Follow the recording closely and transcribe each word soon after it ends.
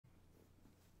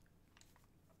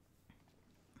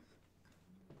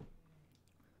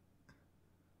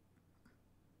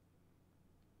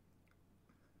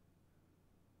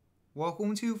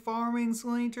Welcome to Farming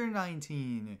Simulator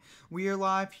 19. We are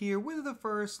live here with the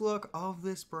first look of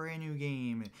this brand new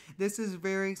game. This is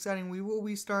very exciting. We will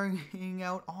be starting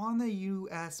out on the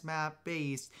US map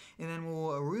base, and then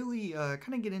we'll really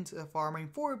kind of get into farming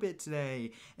for a bit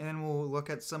today, and then we'll look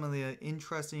at some of the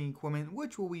interesting equipment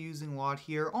which we'll be using a lot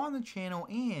here on the channel,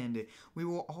 and we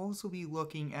will also be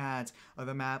looking at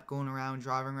the map, going around,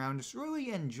 driving around, just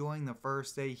really enjoying the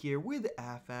first day here with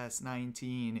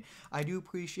FS19. I do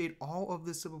appreciate all of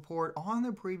the support on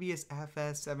the previous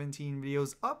FS17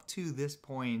 videos up to this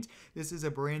point. This is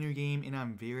a brand new game and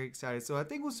I'm very excited. So I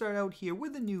think we'll start out here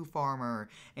with a new farmer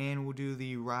and we'll do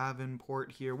the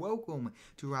Ravenport here. Welcome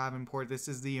to Ravenport. This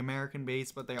is the American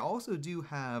base, but they also do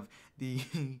have the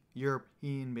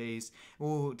European base.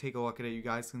 We'll take a look at it. You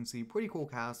guys can see pretty cool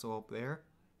castle up there.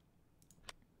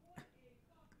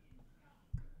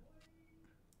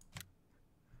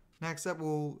 Next up,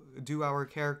 we'll do our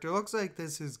character. Looks like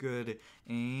this is good.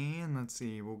 And let's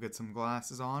see, we'll get some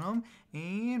glasses on him.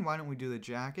 And why don't we do the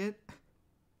jacket?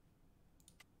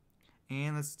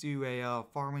 And let's do a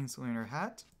farming simulator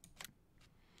hat.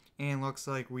 And looks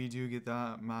like we do get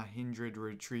the Mahindra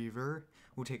Retriever.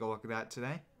 We'll take a look at that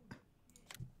today.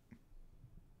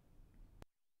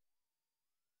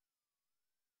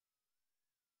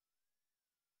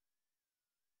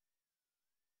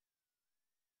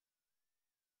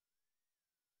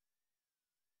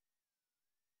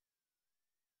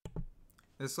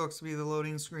 This looks to be the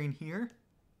loading screen here.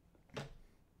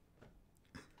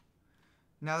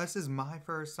 Now this is my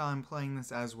first time playing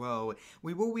this as well.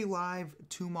 We will be live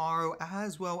tomorrow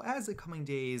as well as the coming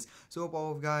days, so hope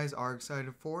all of you guys are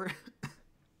excited for it.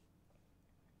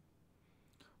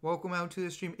 Welcome out to the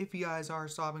stream if you guys are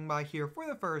stopping by here for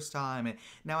the first time.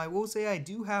 Now I will say I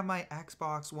do have my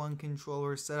Xbox One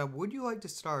controller set up. Would you like to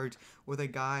start with a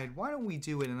guide? Why don't we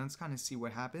do it and let's kind of see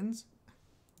what happens.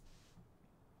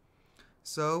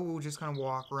 So we'll just kind of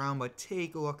walk around, but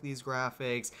take a look at these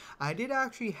graphics. I did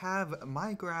actually have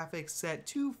my graphics set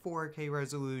to 4K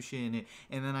resolution,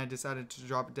 and then I decided to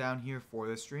drop it down here for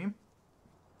the stream.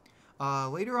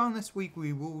 Later on this week,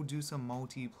 we will do some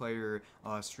multiplayer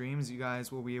streams. You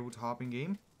guys will be able to hop in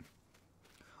game.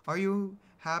 Are you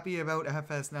happy about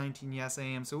FS19? Yes, I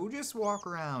am. So we'll just walk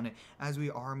around as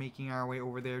we are making our way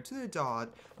over there to the dot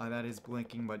that is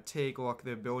blinking. But take a look at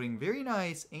the building. Very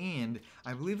nice. And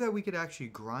I believe that we could actually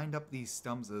grind up these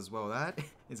stumps as well. That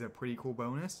is a pretty cool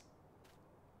bonus.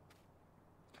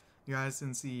 You guys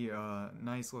can see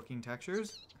nice looking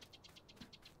textures.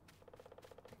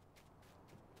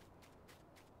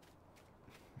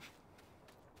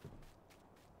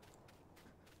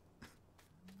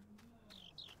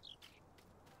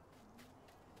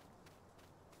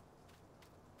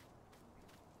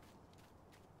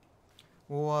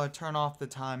 We'll turn off the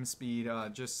time speed,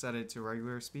 just set it to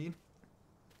regular speed.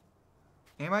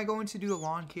 Am I going to do a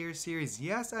lawn care series?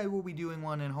 Yes, I will be doing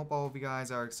one and hope all of you guys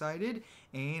are excited.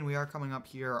 And we are coming up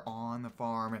here on the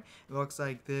farm. It looks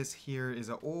like this here is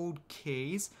an old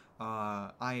case,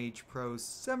 IH Pro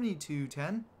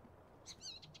 7210.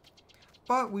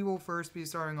 But we will first be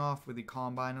starting off with the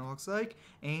combine, it looks like.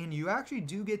 And you actually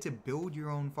do get to build your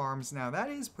own farms now. That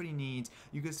is pretty neat.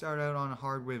 You can start out on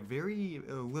hard with very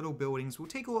little buildings. We'll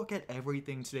take a look at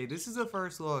everything today. This is the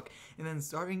first look. And then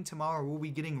starting tomorrow, we'll be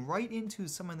getting right into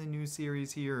some of the new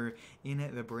series here in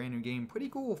the brand new game. Pretty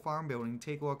cool farm building.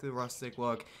 Take a look at the rustic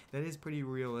look. That is pretty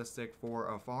realistic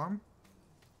for a farm.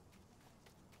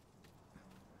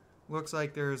 Looks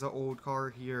like there's an old car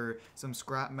here, some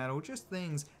scrap metal, just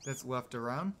things that's left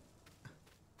around.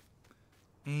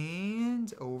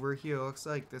 And over here, looks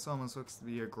like this almost looks to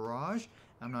be a garage.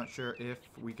 I'm not sure if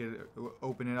we could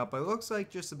open it up, but it looks like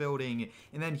just a building.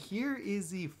 And then here is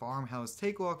the farmhouse.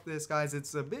 Take a look at this, guys.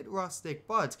 It's a bit rustic,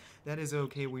 but that is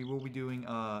okay. We will be doing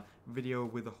a video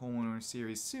with the homeowner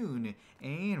series soon.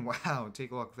 And wow,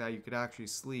 take a look at that. You could actually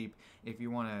sleep if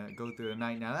you want to go through the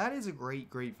night. Now that is a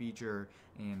great feature,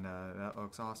 and that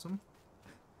looks awesome.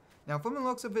 Now from the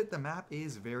looks of it, the map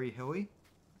is very hilly.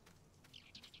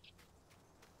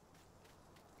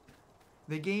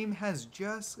 The game has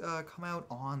just come out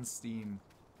on Steam.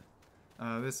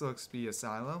 This looks to be a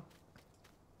silo.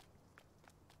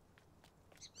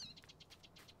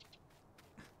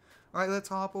 Alright, let's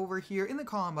hop over here in the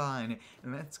combine,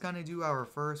 and let's kind of do our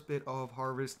first bit of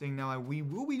harvesting. Now, we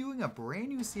will be doing a brand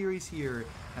new series here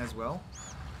as well.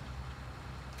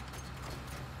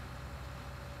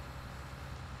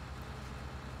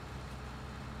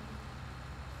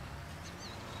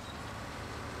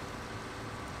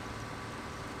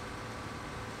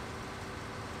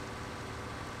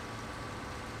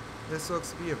 This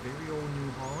looks to be a very old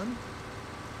New Holland.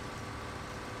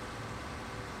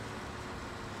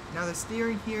 Now the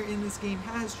steering here in this game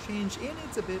has changed and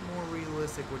it's a bit more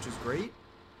realistic, which is great.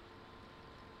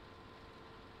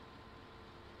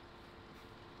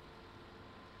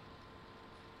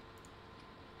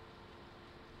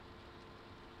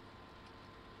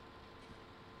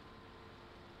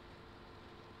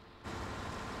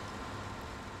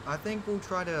 I think we'll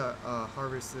try to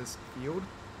harvest this field.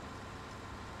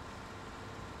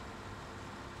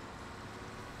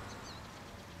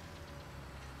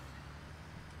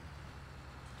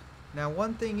 Now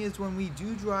one thing is, when we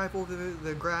do drive over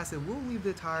the grass, it will leave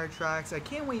the tire tracks. I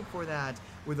can't wait for that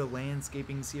with the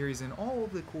landscaping series and all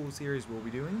of the cool series we'll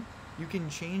be doing. You can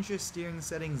change your steering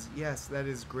settings. Yes, that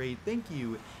is great. Thank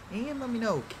you. And let me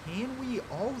know, can we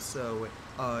also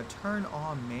turn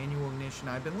on manual ignition?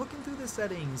 I've been looking through the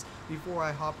settings before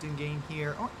I hopped in game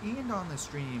here and on the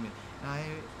stream, and I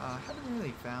haven't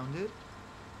really found it.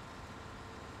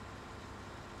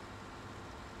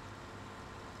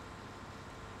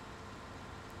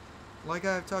 Like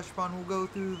I've touched upon, we'll go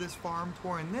through this farm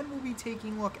tour and then we'll be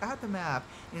taking a look at the map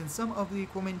and some of the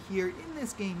equipment here in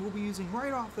this game we'll be using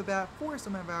right off the bat for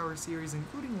some of our series,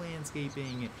 including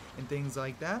landscaping and things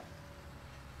like that.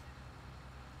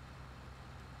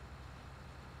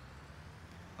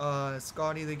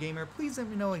 Scotty the Gamer, please let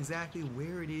me know exactly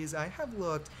where it is. I have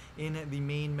looked in the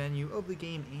main menu of the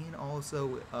game and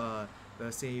also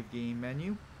the save game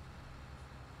menu.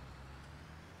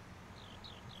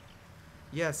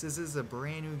 Yes, this is a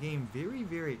brand new game. Very,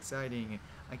 very exciting.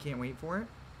 I can't wait for it.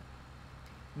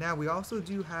 Now, we also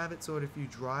do have it so that if you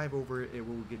drive over it, it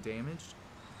will get damaged.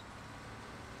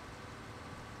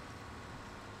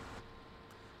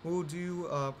 We'll do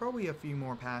probably a few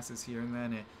more passes here and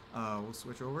then we'll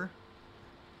switch over.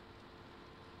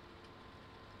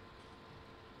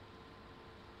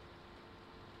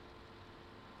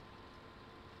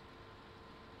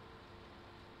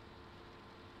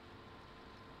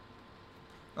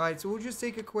 Alright, so we'll just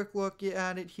take a quick look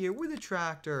at it here with a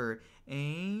tractor.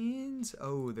 And,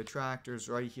 oh, the tractor's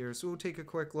right here. So we'll take a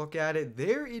quick look at it.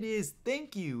 There it is.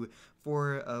 Thank you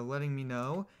for letting me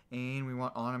know. And we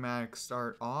want automatic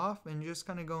start off. And just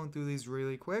kind of going through these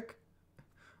really quick.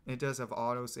 It does have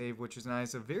autosave, which is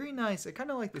nice. Very nice. I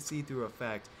kind of like the see-through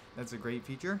effect. That's a great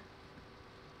feature.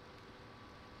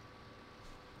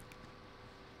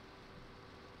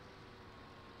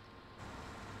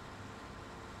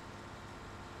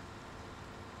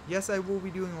 Yes, I will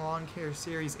be doing a lawn care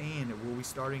series and we'll be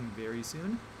starting very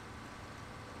soon.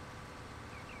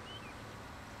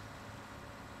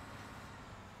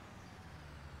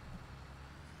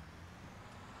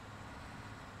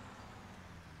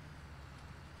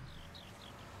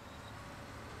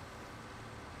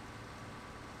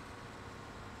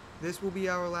 This will be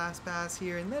our last pass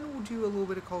here, and then we'll do a little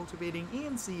bit of cultivating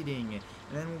and seeding, and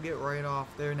then we'll get right off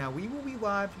there. Now, we will be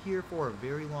live here for a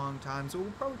very long time, so we'll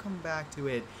probably come back to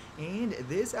it, and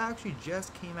this actually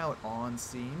just came out on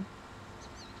Steam.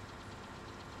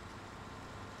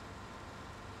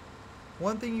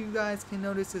 One thing you guys can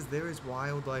notice is there is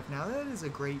wildlife. Now, that is a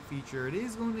great feature. It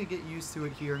is going to get used to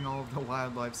it hearing all of the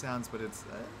wildlife sounds, but it's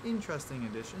an interesting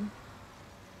addition.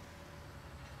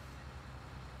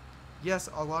 Yes,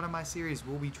 a lot of my series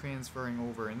will be transferring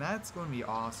over, and that's going to be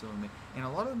awesome. And a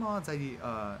lot of the mods I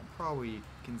probably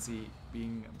can see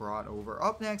being brought over.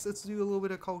 Up next, let's do a little bit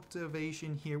of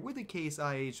cultivation here with the Case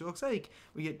IH. It looks like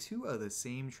we get two of the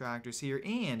same tractors here,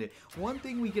 and one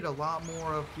thing we get a lot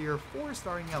more of here for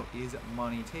starting out is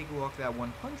money. Take a look at that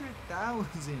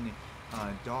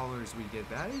 $100,000 we get.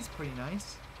 That is pretty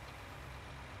nice.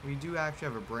 We do actually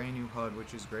have a brand new HUD,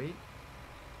 which is great.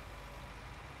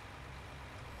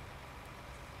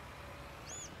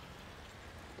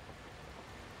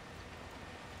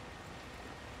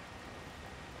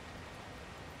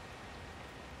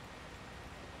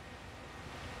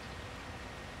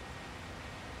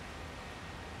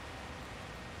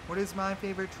 What is my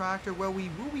favorite tractor? Well, we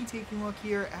will be taking a look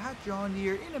here at John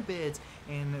Deere in a bit,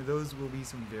 and those will be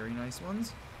some very nice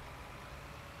ones.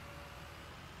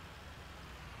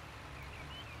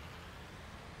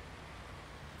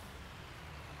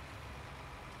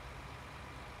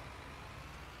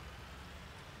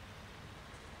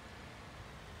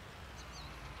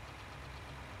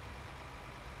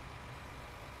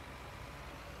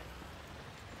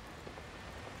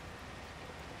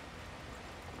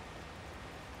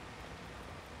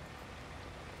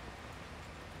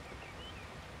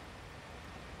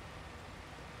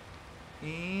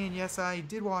 And yes, I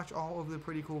did watch all of the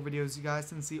pretty cool videos. You guys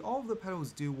can see all of the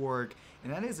pedals do work,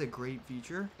 and that is a great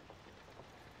feature.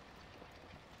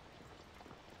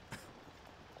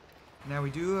 Now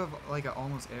we do have like an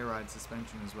almost air ride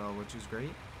suspension as well, which is great.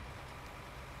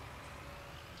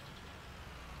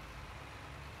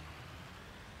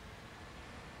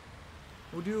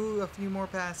 We'll do a few more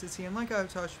passes here, and like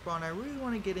I've touched upon, I really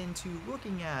want to get into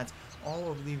looking at all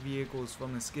of the vehicles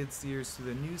from the skid steers to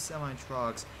the new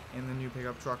semi-trucks and the new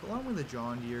pickup truck, along with the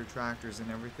John Deere tractors and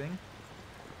everything.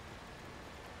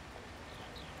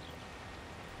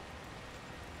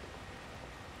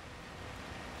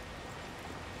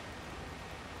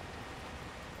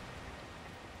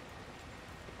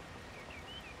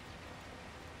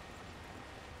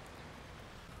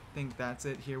 I think that's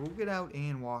it here. We'll get out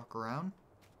and walk around.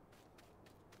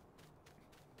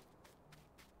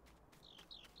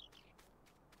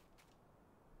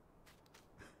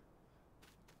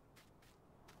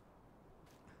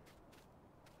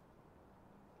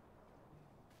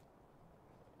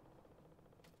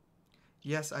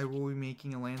 Yes, I will be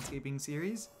making a landscaping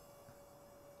series.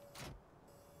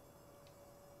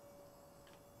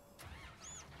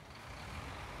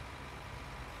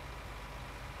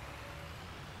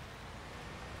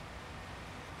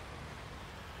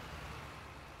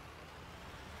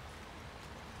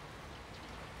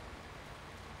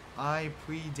 I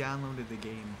pre-downloaded the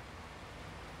game.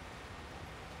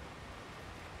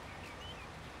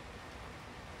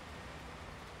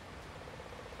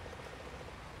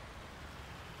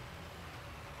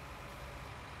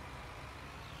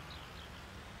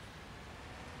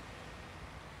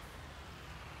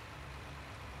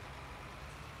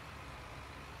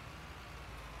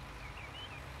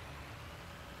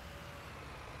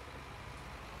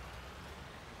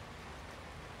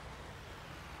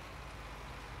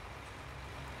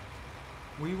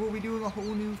 We will be doing a whole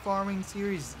new farming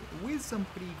series with some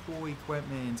pretty cool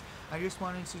equipment. I just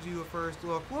wanted to do a first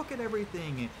look at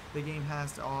everything the game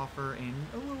has to offer and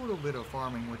a little bit of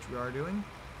farming, which we are doing.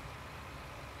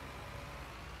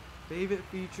 Favorite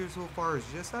feature so far is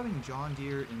just having John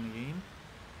Deere in the game.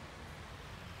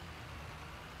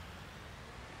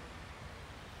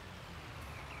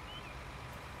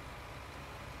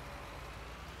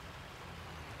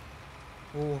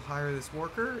 We'll hire this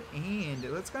worker, and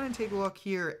let's kind of take a look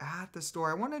here at the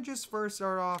store. I want to just first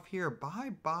start off here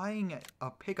by buying a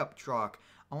pickup truck.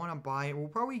 I want to buy it. We'll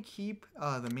probably keep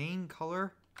the main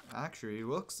color. Actually, it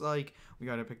looks like we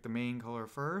got to pick the main color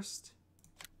first.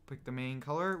 Pick the main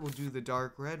color. We'll do the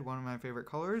dark red, one of my favorite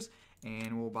colors,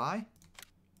 and we'll buy.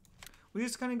 We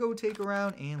just kind of go take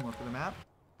around and look at the map.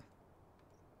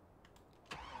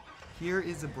 Here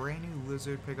is a brand new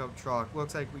Lizard pickup truck.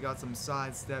 Looks like we got some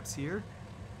side steps here.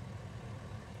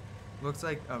 Looks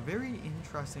like a very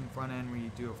interesting front end where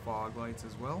you do fog lights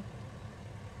as well.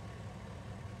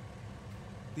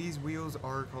 These wheels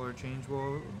are color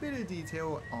changeable. A bit of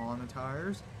detail on the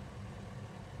tires.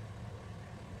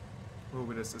 A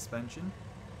little bit of suspension.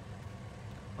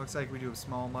 Looks like we do have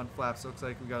small mud flaps. Looks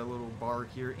like we got a little bar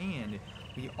here. And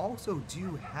we also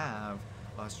do have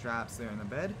straps there in the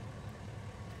bed.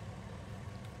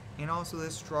 And also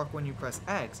this truck, when you press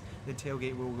X, the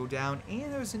tailgate will go down,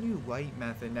 and there's a new light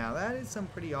method now. That is some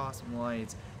pretty awesome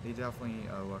lights. They definitely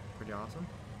look pretty awesome.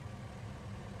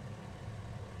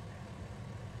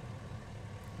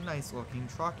 Nice looking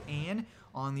truck, and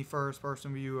on the first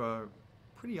person view,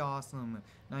 pretty awesome,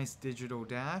 nice digital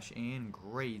dash, and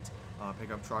great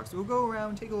pickup truck. So we'll go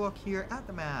around, take a look here at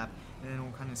the map, and then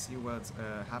we'll kind of see what's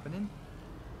happening.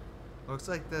 Looks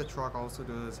like the truck also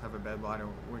does have a bed liner,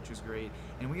 which is great.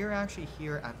 And we are actually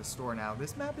here at the store now.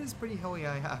 This map is pretty hilly,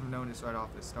 I have noticed right off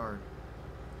the start.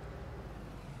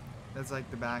 That's like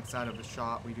the back side of the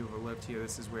shop. We do have a lift here.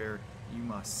 This is where you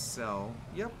must sell.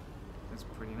 Yep, that's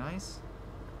pretty nice.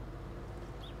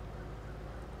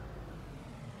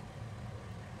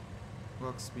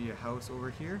 Looks to be a house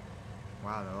over here.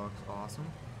 Wow, that looks awesome.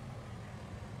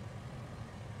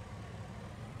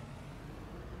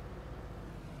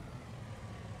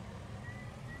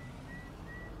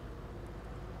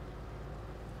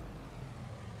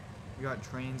 We got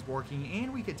trains working,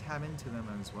 and we could tap into them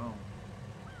as well.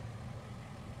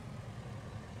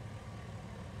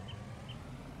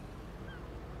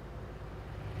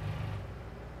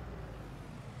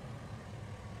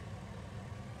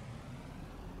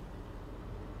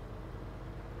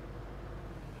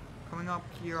 Coming up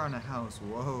here on a house.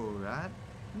 Whoa, that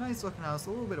nice looking house. A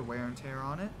little bit of wear and tear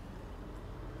on it.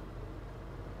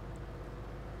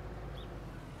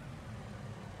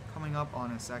 Coming up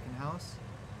on a second house.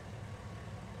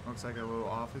 Looks like a little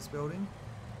office building.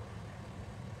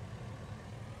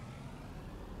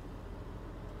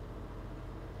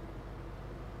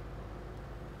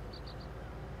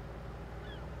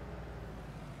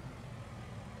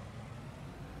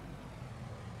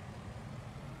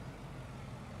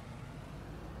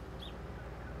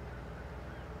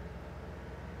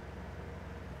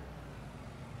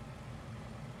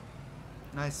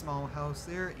 Nice small house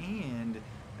there, and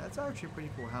that's actually a pretty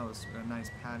cool house. A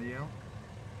nice patio.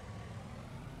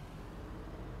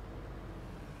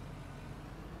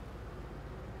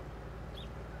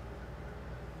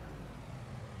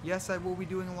 Yes, I will be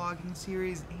doing a logging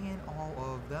series and all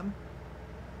of them.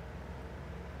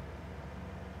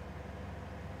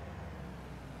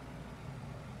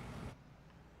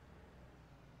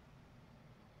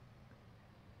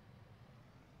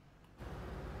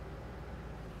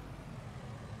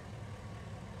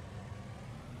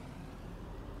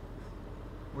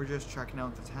 We're just checking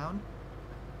out the town.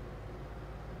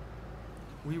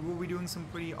 We will be doing some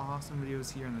pretty awesome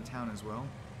videos here in the town as well.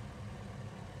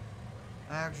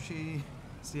 I actually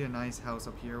see a nice house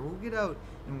up here. We'll get out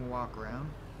and we'll walk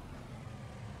around.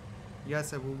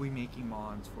 Yes, I will be making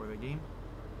mods for the game.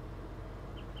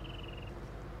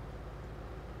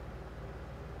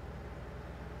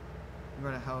 We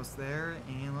got a house there,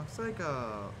 and looks like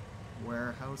a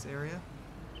warehouse area.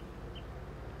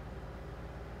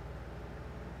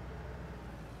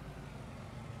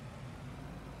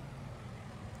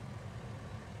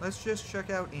 Let's just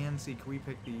check out and see, can we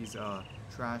pick these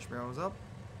trash barrels up?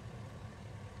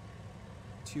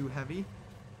 Too heavy.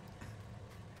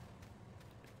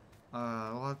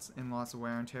 Lots and lots of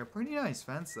wear and tear. Pretty nice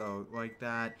fence though, like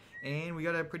that. And we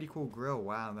got a pretty cool grill.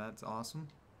 Wow, that's awesome.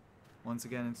 Once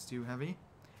again, it's too heavy.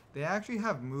 They actually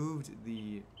have moved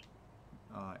the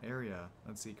area.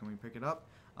 Let's see, can we pick it up?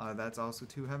 That's also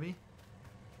too heavy.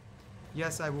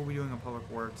 Yes, I will be doing a public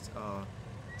works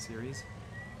series.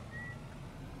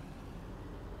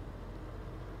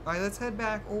 Alright, let's head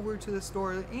back over to the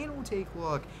store and we'll take a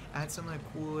look at some of the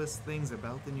coolest things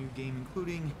about the new game,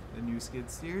 including the new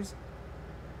skid steers.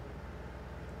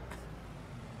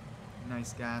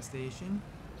 Nice gas station.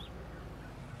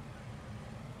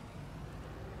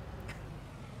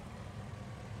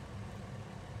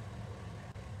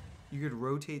 You could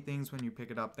rotate things when you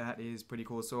pick it up. That is pretty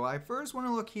cool. So I first want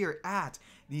to look here at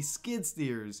the skid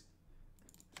steers.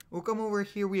 We'll come over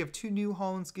here. We have two New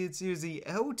Holland skid steers, the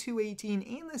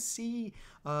L218 and the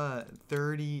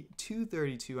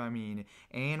C232, I mean.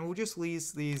 And we'll just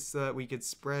lease these so that we could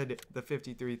spread the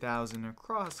 53,000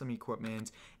 across some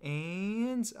equipment.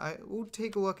 And we'll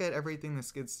take a look at everything the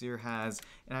skid steer has.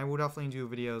 And I will definitely do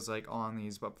videos like on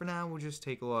these. But for now, we'll just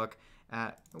take a look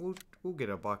at, we'll get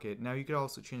a bucket. Now you could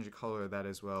also change the color of that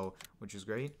as well, which is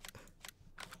great.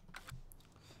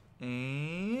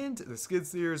 And the skid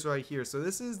steer is right here. So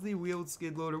this is the wheeled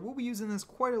skid loader. We'll be using this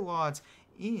quite a lot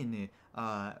in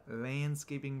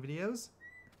landscaping videos.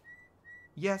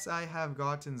 Yes, I have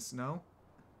gotten snow.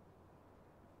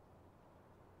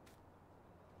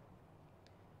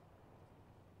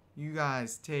 You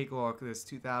guys take a look at this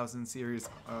 2000 series.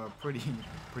 Pretty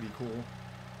cool.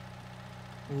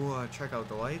 We'll check out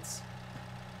the lights.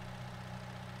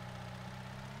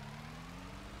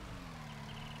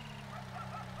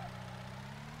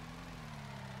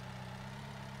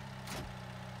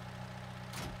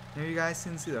 Now you guys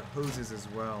can see the hoses as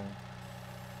well.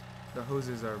 The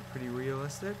hoses are pretty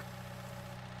realistic.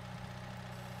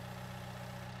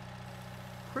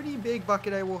 Pretty big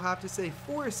bucket, I will have to say,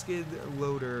 for a skid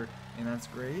loader, and that's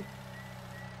great.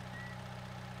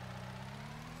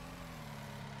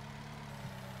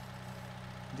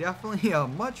 Definitely a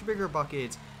much bigger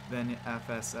bucket than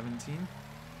FS17.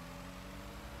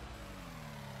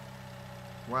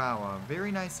 Wow, a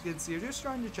very nice skid steer. Just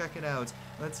trying to check it out.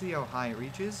 Let's see how high it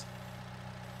reaches.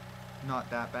 Not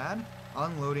that bad.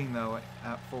 Unloading, though,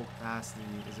 at full capacity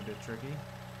is a bit tricky.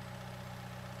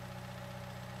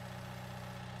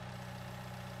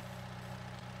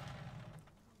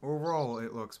 Overall,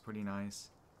 it looks pretty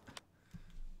nice.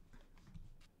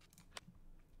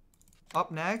 Up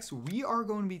next, we are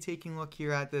going to be taking a look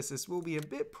here at this. This will be a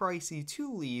bit pricey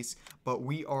to lease, but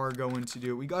we are going to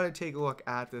do it. We got to take a look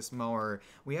at this mower.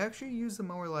 We actually used a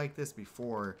mower like this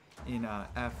before in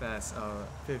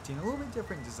FS15. A little bit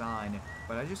different design,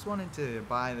 but I just wanted to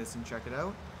buy this and check it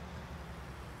out.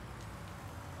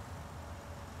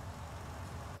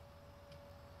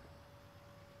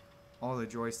 All the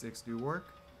joysticks do work.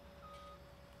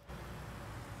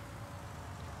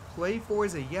 Play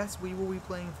Forza. Yes, we will be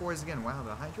playing Forza again. Wow,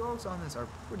 the hydraulics on this are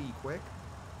pretty quick.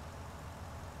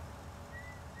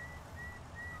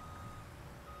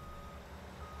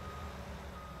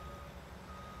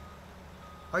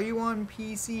 Are you on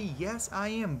PC? Yes, I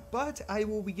am, but I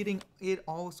will be getting it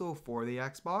also for the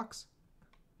Xbox.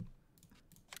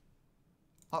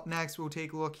 Up next, we'll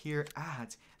take a look here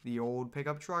at the old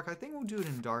pickup truck. I think we'll do it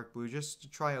in dark blue just to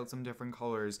try out some different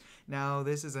colors. Now,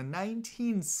 this is a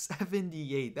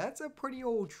 1978. That's a pretty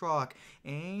old truck,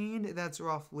 and that's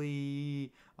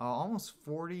roughly almost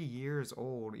 40 years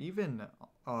old. Even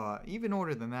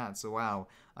older than that, so wow,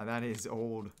 that is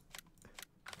old.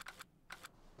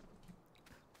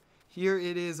 Here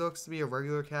it is, looks to be a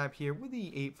regular cab here with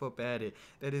the 8-foot bed.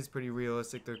 That is pretty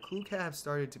realistic. The crew cab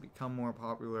started to become more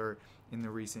popular in the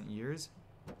recent years.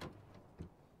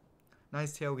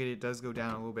 Nice tailgate, it does go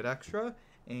down a little bit extra,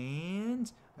 and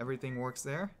everything works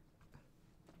there.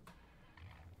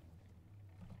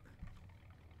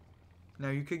 Now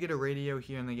you could get a radio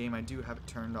here in the game. I do have it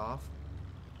turned off.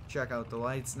 Check out the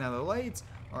lights. Now the lights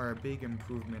are a big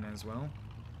improvement as well.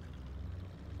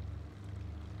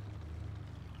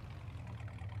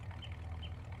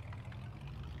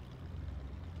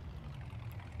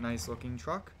 Nice looking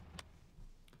truck.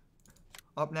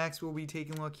 Up next, we'll be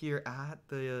taking a look here at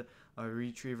the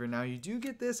Retriever. Now, you do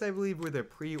get this, I believe, with a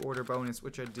pre-order bonus,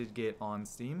 which I did get on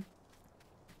Steam.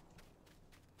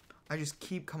 I just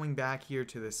keep coming back here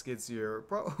to the skid steer.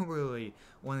 Probably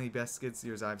one of the best skid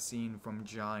steers I've seen from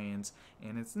Giant,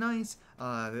 and it's nice.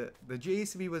 The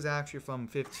JCB was actually from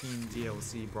 15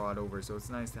 DLC brought over, so it's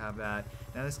nice to have that.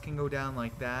 Now, this can go down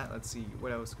like that. Let's see,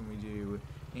 what else can we do?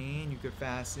 And you could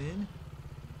fasten.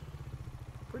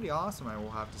 Pretty awesome, I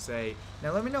will have to say.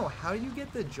 Now let me know, how do you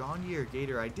get the John Deere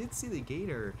Gator? I did see the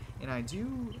Gator, and I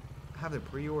do have the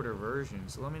pre-order version,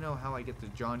 so let me know how I get the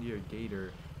John Deere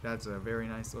Gator. That's a very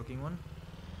nice looking one.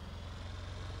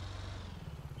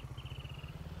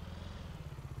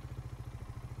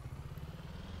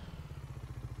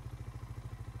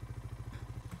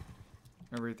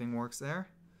 Everything works there.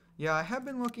 Yeah, I have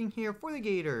been looking here for the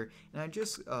Gator, and I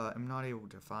just am not able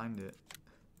to find it.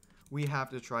 We have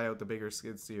to try out the bigger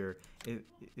skid steer. It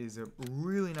is a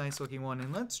really nice looking one.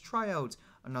 And let's try out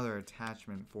another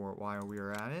attachment for it while we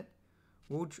are at it.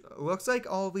 Looks like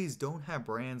all of these don't have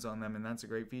brands on them, and that's a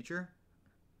great feature.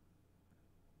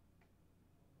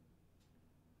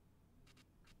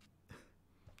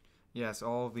 Yes,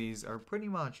 all of these are pretty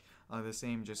much the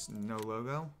same, just no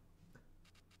logo.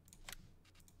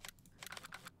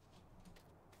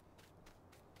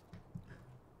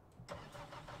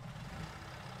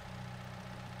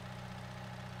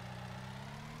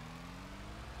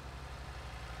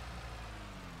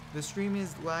 The stream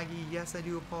is laggy. Yes, I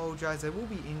do apologize. I will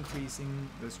be increasing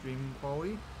the streaming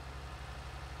quality.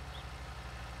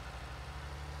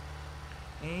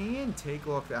 And take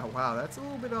a look at that. Wow, that's a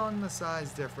little bit on the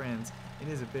size difference. It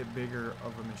is a bit bigger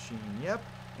of a machine. Yep,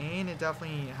 and it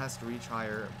definitely has to reach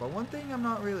higher. But one thing I'm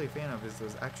not really a fan of is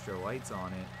those extra lights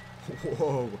on it.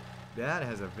 Whoa, that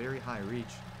has a very high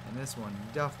reach. And this one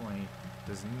definitely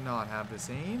does not have the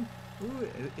same. Ooh,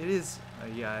 it is,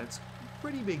 yeah, it's a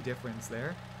pretty big difference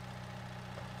there.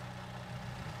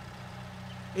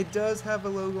 It does have a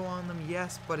logo on them,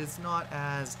 yes, but it's not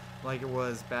as like it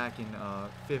was back in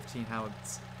 15, how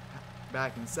it's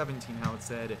back in 17, how it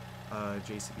said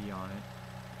JCB on it.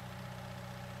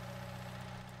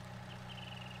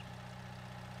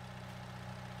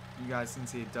 You guys can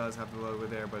see it does have the logo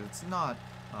there, but it's not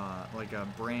like a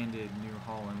branded New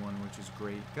Holland one, which is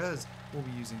great because we'll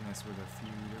be using this with a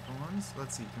few different ones.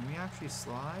 Let's see, can we actually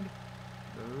slide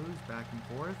those back and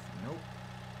forth? Nope.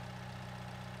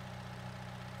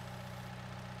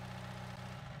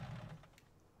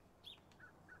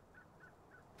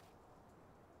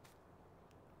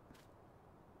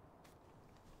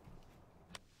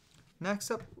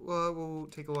 Next up, we'll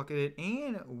take a look at it,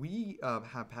 and we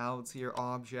have pallets here,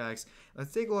 objects.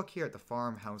 Let's take a look here at the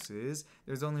farmhouses.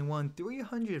 There's only one,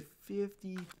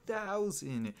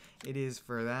 350,000 it is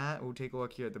for that. We'll take a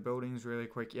look here at the buildings really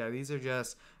quick. Yeah, these are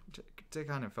just to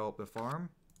kind of fill up the farm.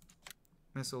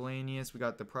 Miscellaneous, we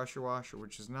got the pressure washer,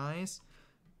 which is nice.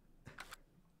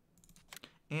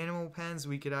 Animal pens,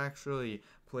 we could actually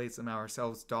place them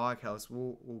ourselves. Doghouse,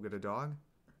 we'll get a dog.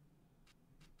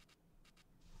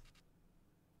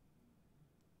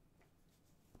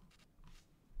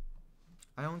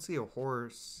 I don't see a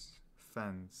horse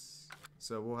fence,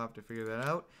 so we'll have to figure that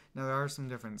out. Now there are some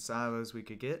different silos we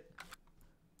could get,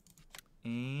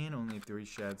 and only 3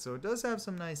 sheds, so it does have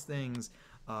some nice things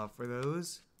for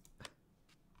those.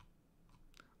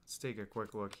 Let's take a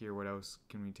quick look here. What else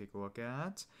can we take a look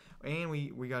at? And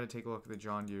we got to take a look at the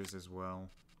John Deeres as well.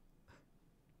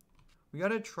 We got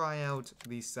to try out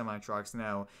these semi-trucks.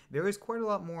 Now there is quite a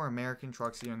lot more American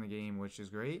trucks here in the game, which is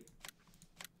great.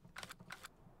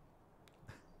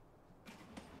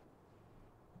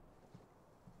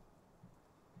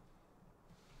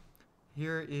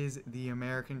 Here is the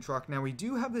American truck. Now we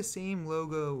do have the same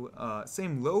logo,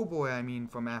 same lowboy, I mean,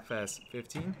 from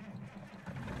FS15.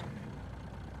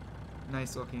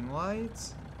 Nice looking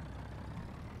lights.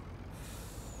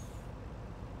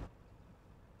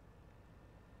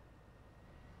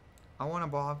 I want a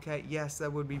Bobcat. Yes,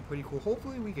 that would be pretty cool.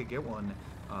 Hopefully we could get one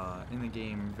in the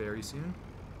game very soon.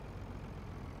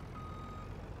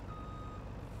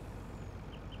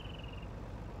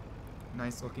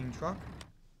 Nice looking truck.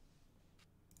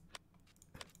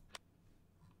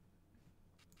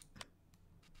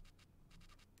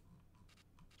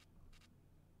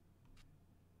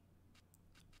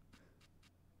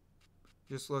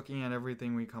 Just looking at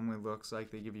everything we come with, looks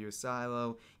like they give you a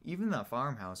silo. Even that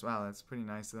farmhouse. Wow, that's pretty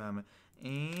nice of them.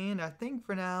 And I think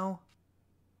for now,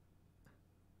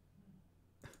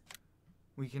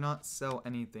 we cannot sell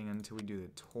anything until we do the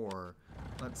tour.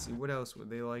 Let's see, what else would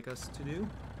they like us to do?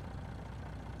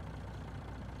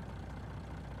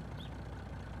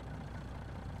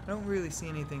 I don't really see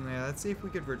anything there. Let's see if we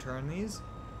could return these.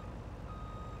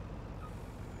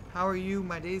 How are you?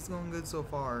 My day's going good so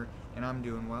far, and I'm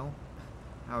doing well.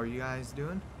 How are you guys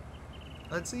doing?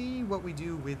 Let's see what we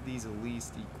do with these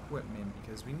leased equipment,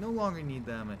 because we no longer need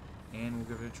them, and we'll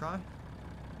give it a try.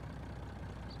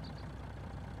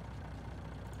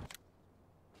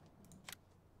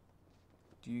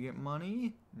 Do you get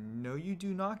money? No, you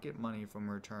do not get money from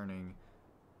returning.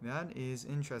 That is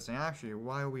interesting. Actually,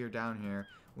 while we are down here,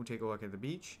 we'll take a look at the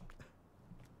beach.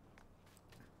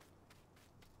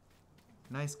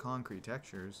 Nice concrete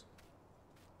textures.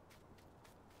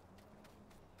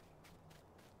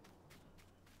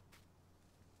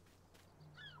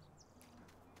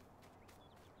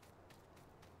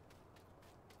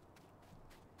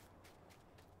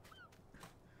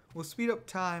 We'll speed up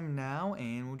time now,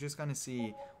 and we'll just kind of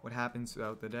see what happens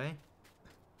throughout the day.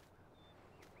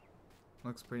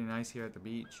 Looks pretty nice here at the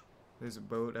beach. There's a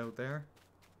boat out there.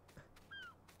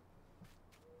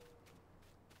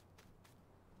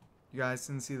 You guys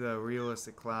can see the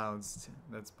realistic clouds.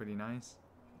 That's pretty nice.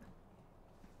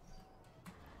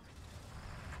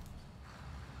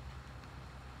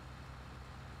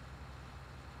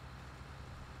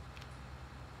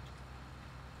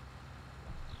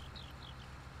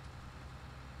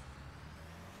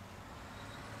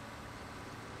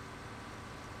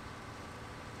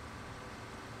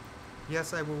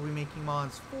 Yes, I will be making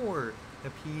mods for the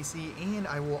PC, and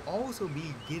I will also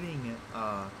be getting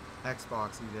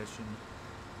Xbox Edition.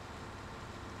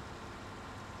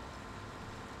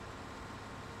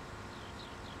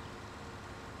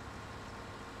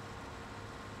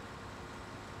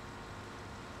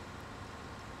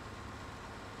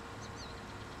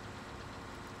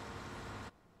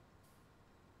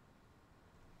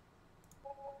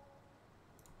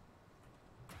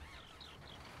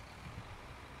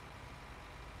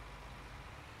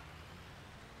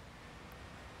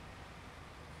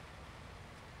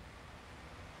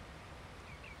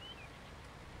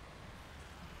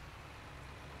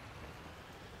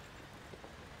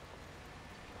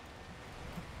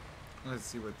 Let's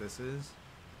see what this is.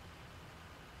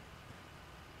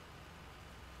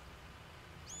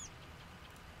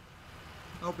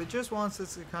 Oh, it just wants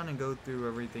us to kind of go through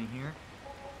everything here.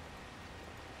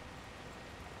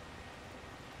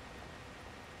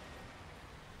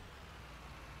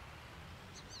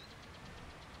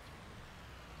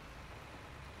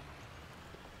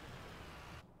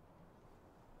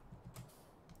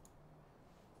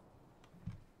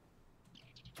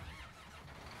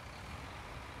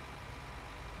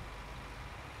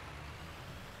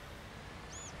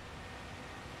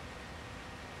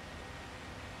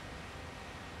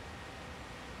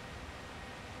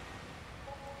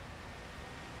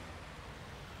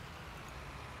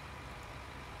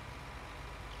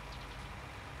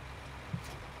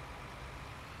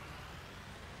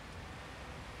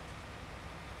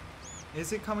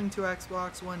 Is it coming to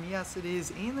Xbox One? Yes, it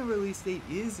is, and the release date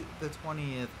is the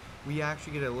 20th. We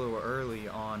actually get it a little early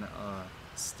on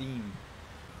Steam.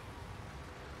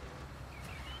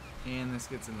 And this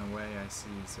gets in the way, I see,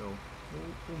 so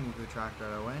we'll move the tractor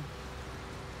out of the way.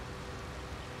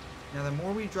 Now, the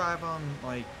more we drive on,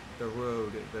 like, the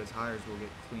road, the tires will get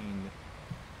cleaned.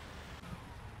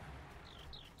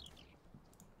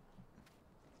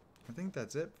 I think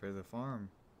that's it for the farm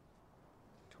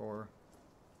tour.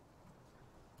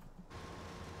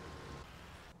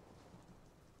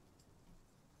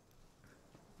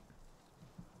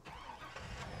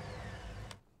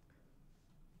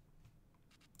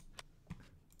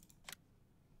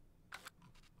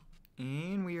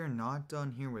 And we are not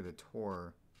done here with a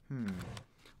tour.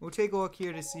 We'll take a look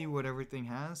here to see what everything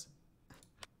has.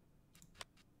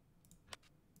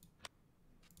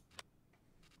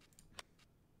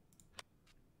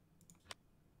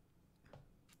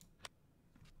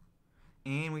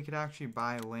 And we could actually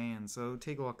buy land. So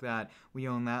take a look at that. We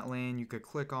own that land. You could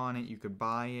click on it. You could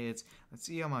buy it. Let's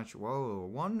see how much. Whoa,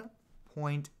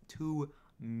 1.2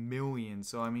 million.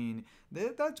 So I mean,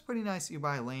 that's pretty nice. You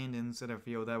buy land instead of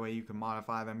field. That way you can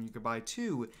modify them. You could buy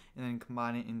two and then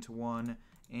combine it into one.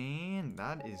 And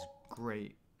that is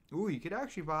great. Ooh, you could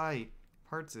actually buy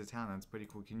parts of the town. That's pretty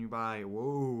cool. Can you buy?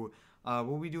 Whoa.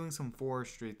 We'll be doing some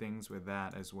forestry things with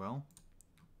that as well.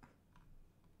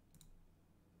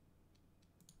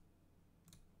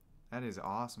 That is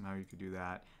awesome how you could do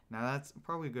that. Now that's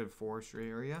probably a good forestry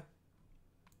area.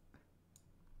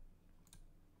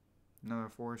 Another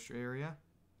forestry area.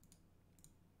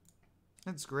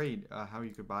 That's great how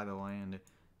you could buy the land.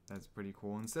 That's pretty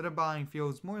cool. Instead of buying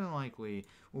fields, more than likely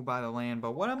we'll buy the land.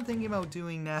 But what I'm thinking about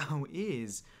doing now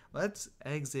is let's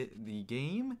exit the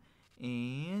game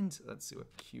and let's see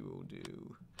what Q will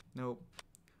do. Nope.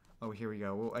 Oh, here we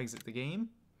go. We'll exit the game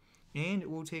and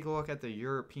we'll take a look at the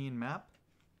European map.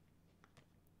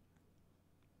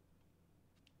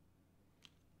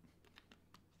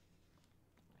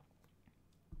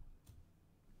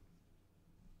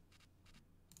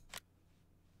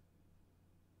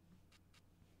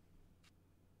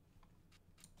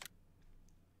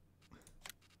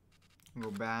 Go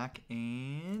back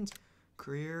and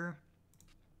career,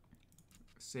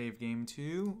 save game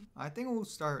 2. I think we'll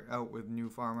start out with new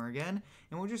farmer again,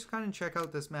 and we'll just kind of check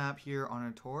out this map here on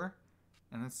a tour,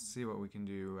 and let's see what we can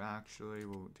do. Actually,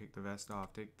 we'll take the vest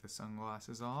off, take the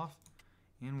sunglasses off,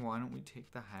 and why don't we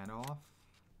take the hat off?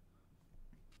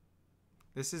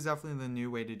 This is definitely the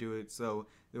new way to do it, so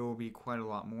there will be quite a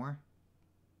lot more.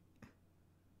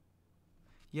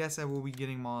 Yes, I will be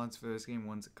getting mods for this game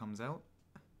once it comes out.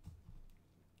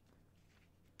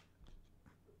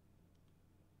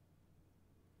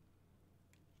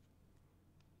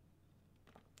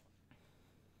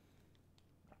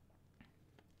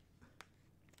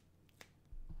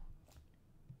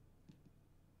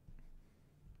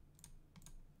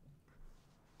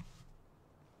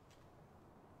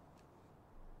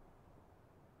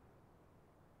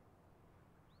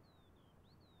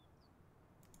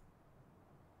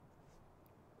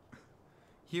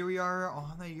 Here we are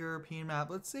on the European map.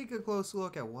 Let's take a close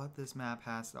look at what this map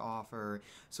has to offer.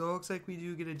 So it looks like we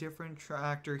do get a different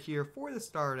tractor here for the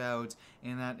start out,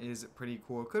 and that is pretty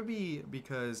cool. It could be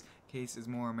because Case is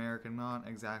more American, not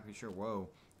exactly sure. Whoa,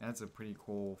 that's a pretty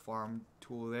cool farm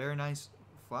tool there. Nice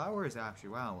flowers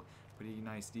actually, wow, pretty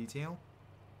nice detail.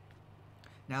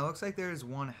 Now it looks like there's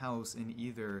one house in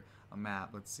either a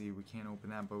map. Let's see, we can't open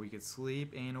that, but we could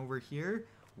sleep. And over here,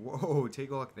 whoa,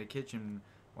 take a look at the kitchen.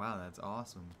 Wow, that's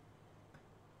awesome.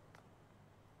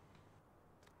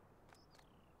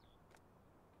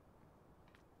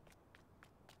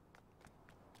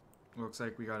 Looks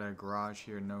like we got a garage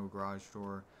here, no garage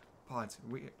door. Pots,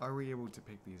 are we able to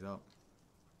pick these up?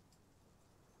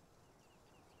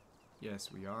 Yes,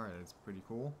 we are. That's pretty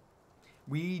cool.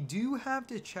 We do have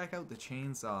to check out the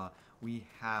chainsaw. We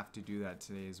have to do that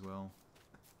today as well.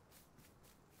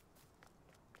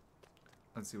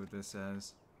 Let's see what this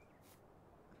says.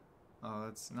 Oh,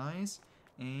 that's nice.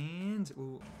 And,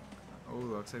 ooh, oh,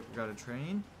 looks like we got a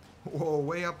train. Whoa,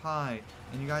 way up high.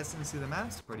 And you guys can see the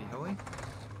map's pretty hilly.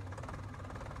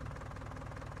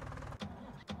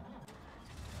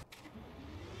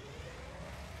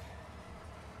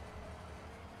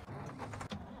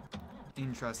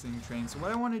 Interesting train. So what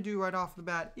I want to do right off the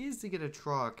bat is to get a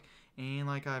truck. And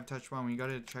like I've touched on, we got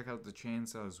to check out the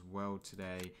chainsaw as well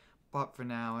today. But for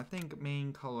now, I think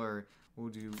main color, we'll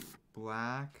do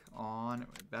black on,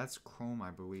 that's chrome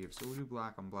I believe, so we'll do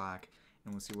black on black,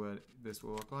 and we'll see what this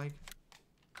will look like.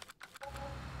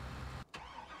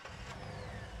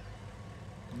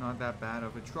 Not that bad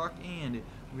of a truck, and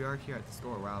we are here at the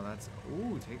store. Wow, that's,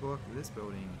 ooh, take a look at this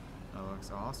building. That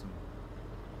looks awesome.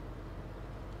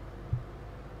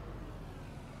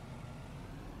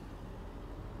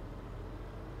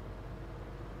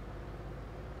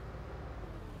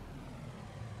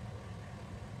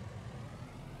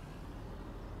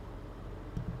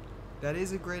 That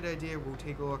is a great idea. We'll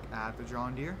take a look at the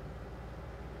John Deere.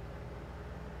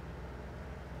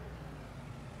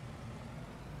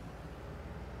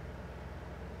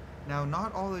 Now,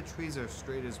 not all the trees are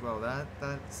straight as well.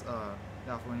 That's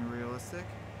definitely realistic.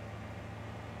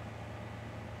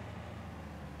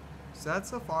 So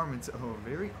that's the farm. It's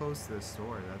very close to the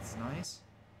store. That's nice.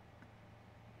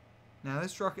 Now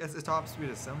this truck has a top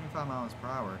speed of 75 miles per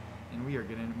hour, and we are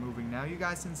getting it moving. Now you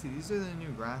guys can see these are the new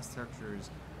grass textures.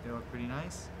 They look pretty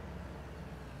nice.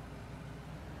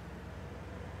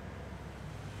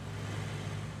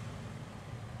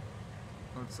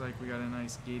 Looks like we got a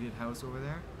nice gated house over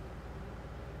there.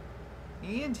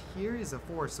 And here is a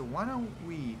forest, so why don't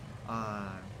we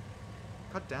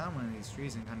cut down one of these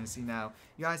trees and kind of see now.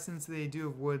 You guys, since they do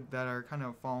have wood that are kind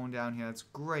of falling down here, that's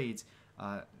great.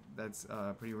 That's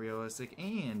pretty realistic.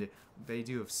 And they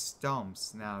do have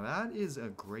stumps. Now, that is a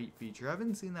great feature. I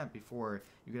haven't seen that before.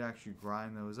 You could actually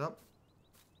grind those up.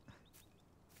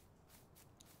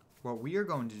 What we are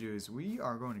going to do is we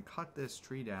are going to cut this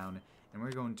tree down, and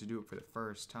we're going to do it for the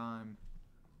first time.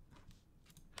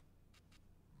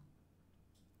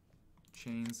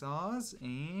 Chainsaws,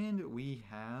 and we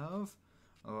have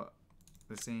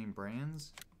the same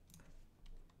brands.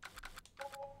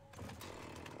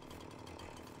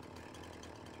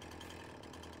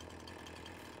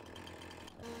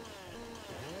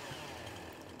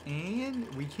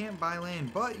 And we can't buy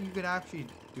land, but you could actually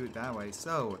do it that way.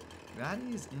 So that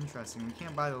is interesting. We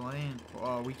can't buy the land.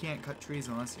 We can't cut trees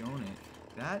unless you own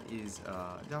it. That is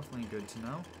definitely good to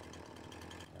know.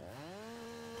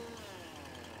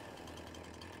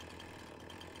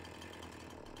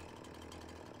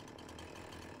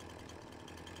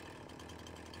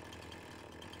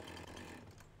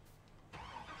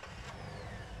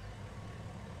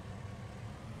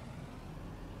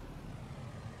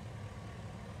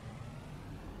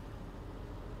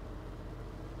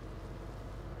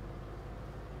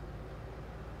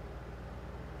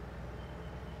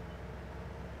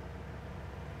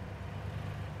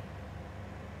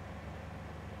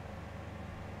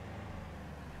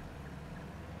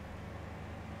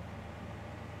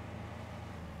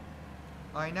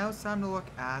 Alright, now it's time to look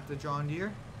at the John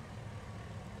Deere.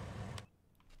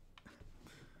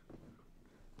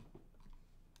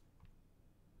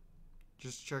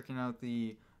 Just checking out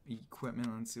the equipment.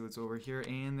 Let's see what's over here.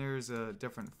 And there's a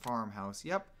different farmhouse.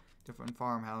 Yep, different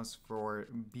farmhouse for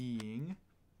being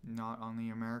not on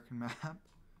the American map.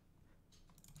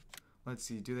 Let's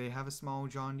see, do they have a small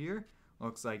John Deere?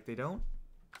 Looks like they don't.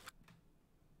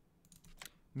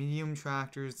 Medium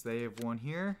tractors, they have one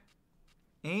here.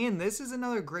 And this is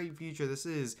another great feature. This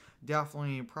is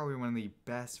definitely probably one of the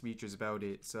best features about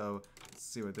it. So let's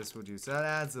see what this will do. So that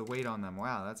adds the weight on them.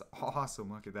 Wow, that's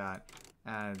awesome. Look at that.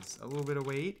 Adds a little bit of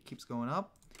weight. Keeps going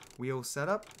up. Wheel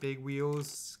setup. Big wheels.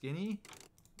 Skinny.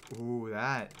 Ooh,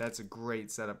 that's a great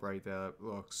setup right there. That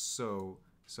looks so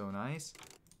nice.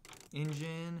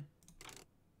 Engine.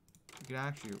 You can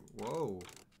actually, whoa.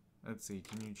 Let's see,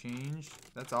 can you change?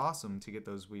 That's awesome to get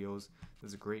those wheels.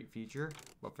 That's a great feature.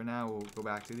 But for now, we'll go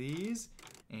back to these.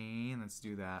 And let's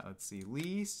do that. Let's see,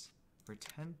 lease for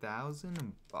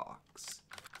 10,000 bucks.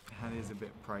 That is a bit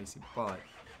pricey, but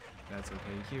that's okay.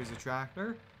 Here's a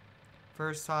tractor.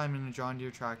 First time in a John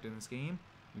Deere tractor in this game.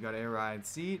 We got air ride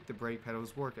seat, the brake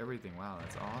pedals work, everything. Wow,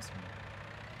 that's awesome.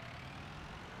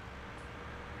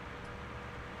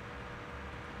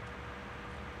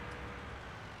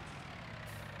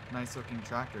 Nice looking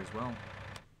tractor as well.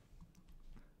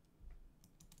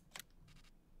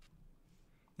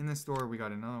 In the store we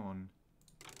got another one.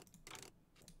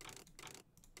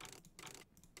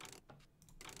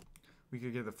 We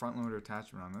could get the front loader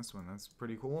attachment on this one. That's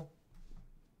pretty cool.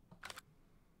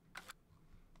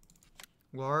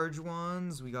 Large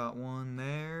ones, we got one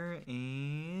there,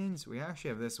 and we actually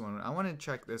have this one. I want to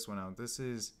check this one out. This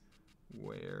is,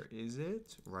 where is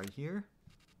it? Right here.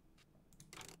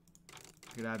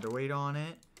 You could add the weight on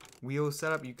it. Wheel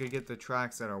setup, you could get the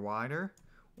tracks that are wider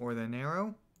or the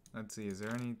narrow. Let's see, is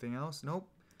there anything else? Nope.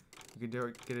 You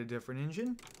could get a different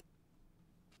engine.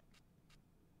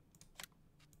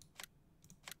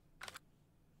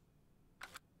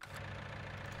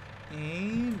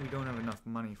 And we don't have enough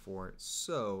money for it.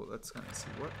 So let's kind of see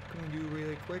what can we do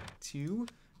really quick to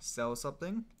sell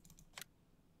something.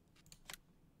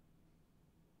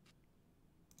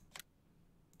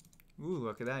 Ooh,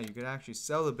 look at that. You could actually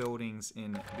sell the buildings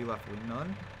and be left with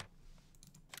none.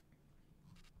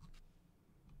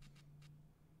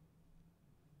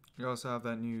 You also have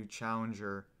that new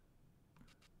Challenger.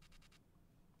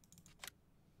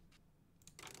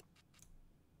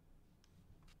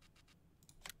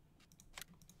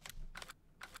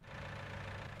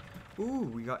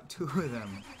 Ooh, we got two of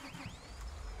them.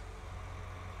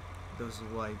 Those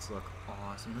lights look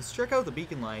awesome. Let's check out the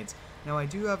beacon lights. Now, I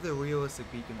do have the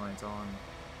realistic beacon lights on.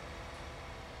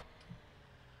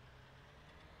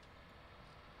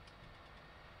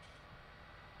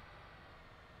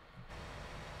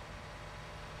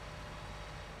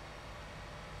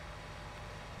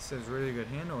 This has really good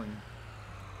handling.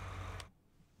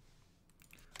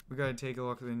 We gotta take a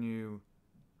look at the new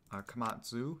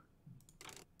Komatsu.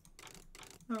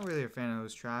 Not really a fan of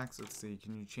those tracks. Let's see,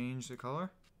 can you change the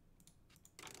color?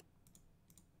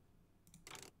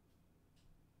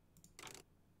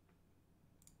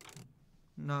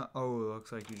 No, oh, it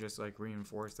looks like you just like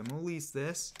reinforced them. We'll lease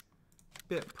this.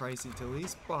 Bit pricey to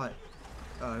lease, but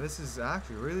this is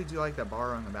actually, really do like that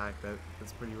bar on the back.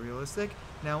 That's pretty realistic.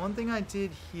 Now, one thing I did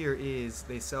here is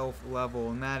they self-level,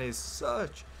 and that is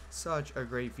such a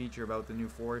great feature about the new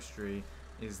forestry,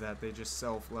 is that they just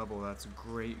self-level. That's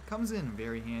great. It comes in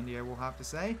very handy, I will have to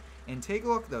say. And take a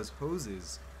look at those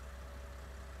hoses.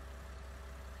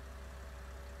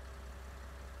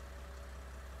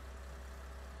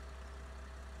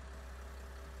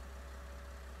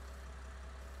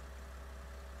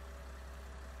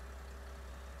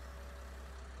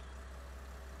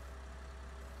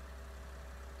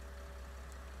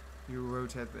 You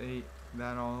rotate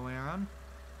that all the way around.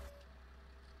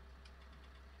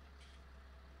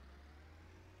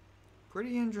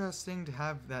 Pretty interesting to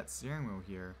have that steering wheel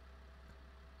here.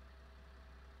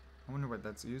 I wonder what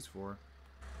that's used for.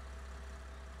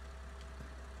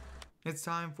 It's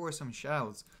time for some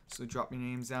shoutouts, so drop your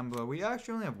names down below. We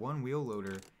actually only have one wheel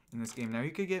loader in this game. Now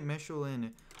you could get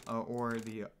Michelin or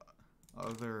the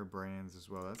other brands as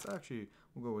well. That's actually,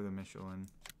 we'll go with a Michelin.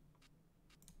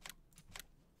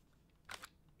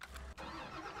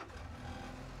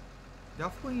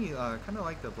 Definitely kind of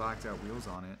like the blacked out wheels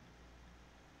on it.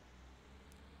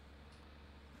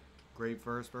 Great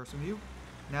first person view.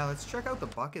 Now let's check out the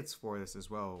buckets for this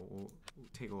as well. We'll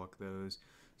take a look at those.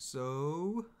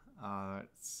 So,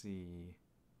 let's see.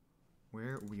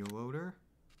 Where? Wheel loader?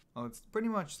 Oh, it's pretty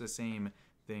much the same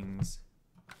things.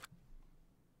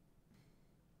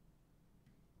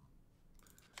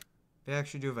 They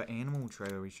actually do have an animal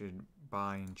trailer we should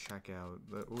buy and check out.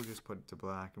 But we'll just put it to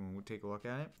black and we'll take a look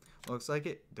at it. Looks like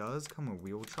it does come with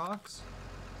wheel chocks.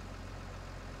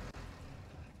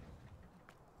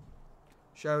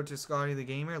 Shout out to Scotty the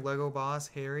Gamer, Lego Boss,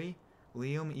 Harry,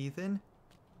 Liam, Ethan.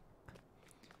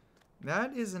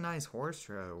 That is a nice horse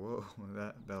trailer. Whoa,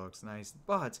 that looks nice.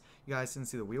 But you guys didn't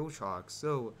see the wheel chocks.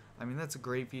 So, I mean, that's a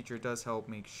great feature. It does help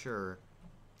make sure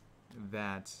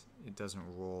that it doesn't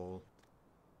roll.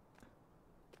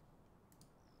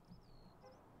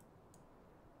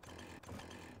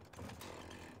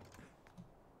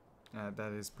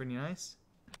 That is pretty nice.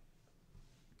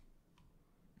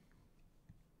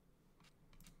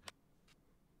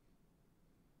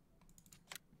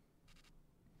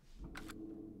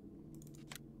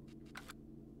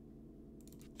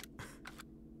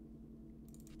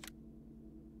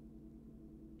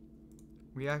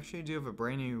 We actually do have a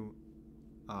brand new,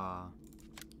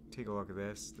 take a look at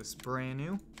this. This is brand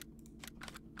new.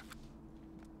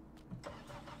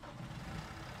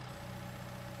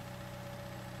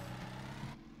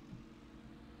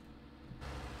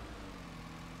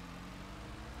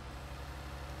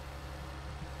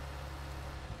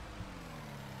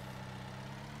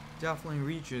 Definitely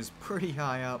reaches pretty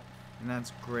high up, and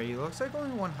that's great. Looks like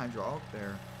only one hydraulic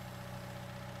there.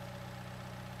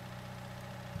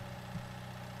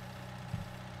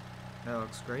 That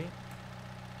looks great.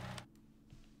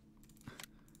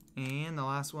 And the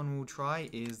last one we'll try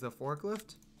is the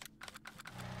forklift.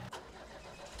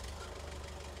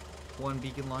 One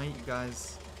beacon light, you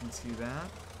guys can see that.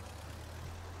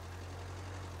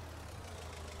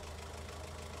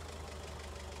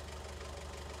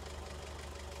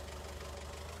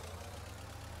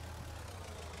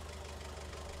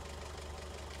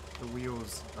 The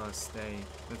wheels stay.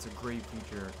 That's a great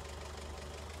feature.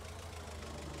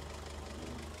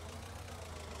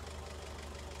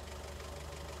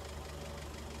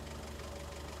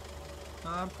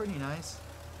 Pretty nice.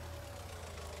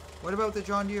 What about the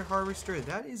John Deere Harvester?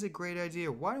 That is a great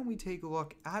idea. Why don't we take a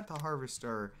look at the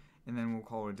Harvester and then we'll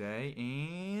call it a day.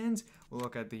 And we'll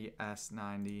look at the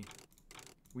S90.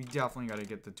 We definitely got to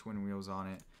get the twin wheels on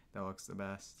it. That looks the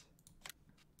best.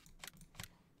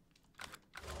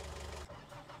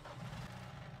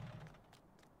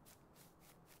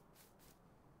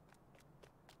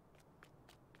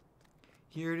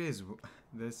 Here it is.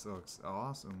 This looks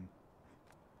awesome.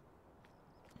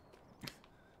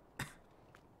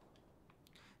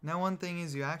 Now one thing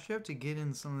is you actually have to get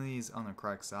in some of these on the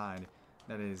correct side.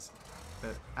 That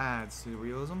adds to the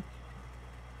realism.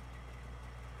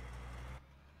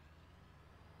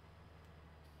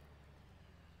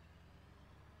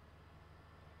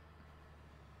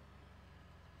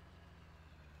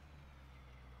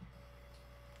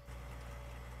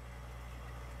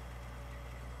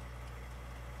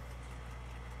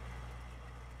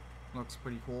 Looks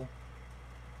pretty cool.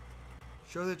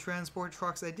 show the transport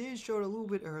trucks I did show it a little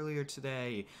bit earlier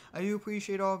today. I do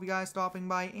appreciate all of you guys stopping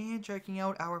by and checking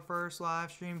out our first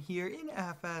live stream here in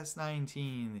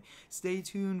FS19. Stay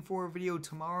tuned for a video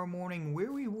tomorrow morning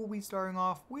where we will be starting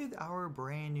off with our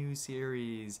brand new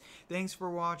series. Thanks for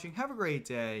watching, have a great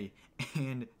day,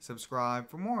 and subscribe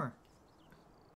for more.